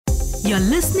You're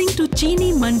listening to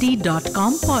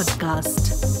ChiniMandi.com podcast.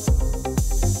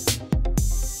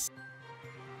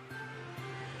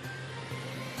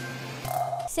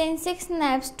 Sensex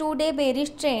snaps 2-day bearish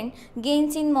trend,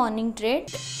 gains in morning trade.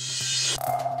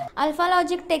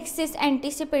 AlphaLogic Texas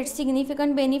anticipates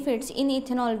significant benefits in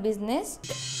ethanol business.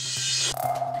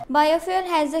 Biofuel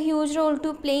has a huge role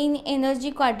to play in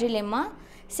energy quadrilemma,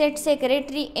 said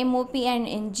Secretary MOP and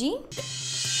NG.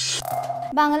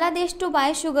 Bangladesh to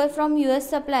buy sugar from US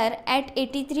supplier at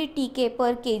 83 TK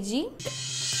per kg.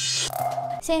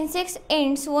 Sensex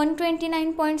ends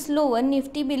 129 points lower,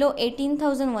 Nifty below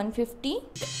 18,150.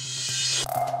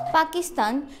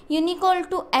 Pakistan, Unicol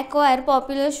to acquire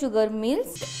popular sugar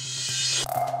mills.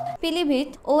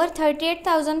 Pilibhit, over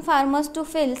 38,000 farmers to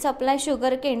fill supply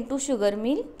sugarcane to sugar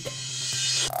mill.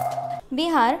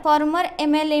 Bihar, former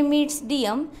MLA meets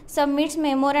DM, submits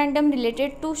memorandum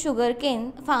related to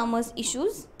sugarcane farmers'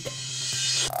 issues.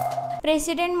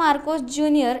 President Marcos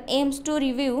Jr. aims to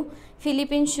review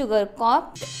Philippine Sugar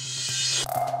Corp.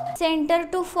 Center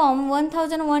to form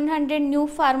 1,100 new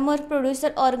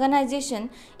farmer-producer organization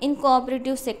in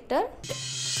cooperative sector.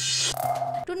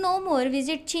 To know more,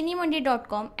 visit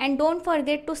ChiniMandi.com and don't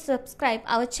forget to subscribe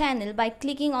our channel by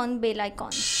clicking on bell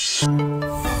icon.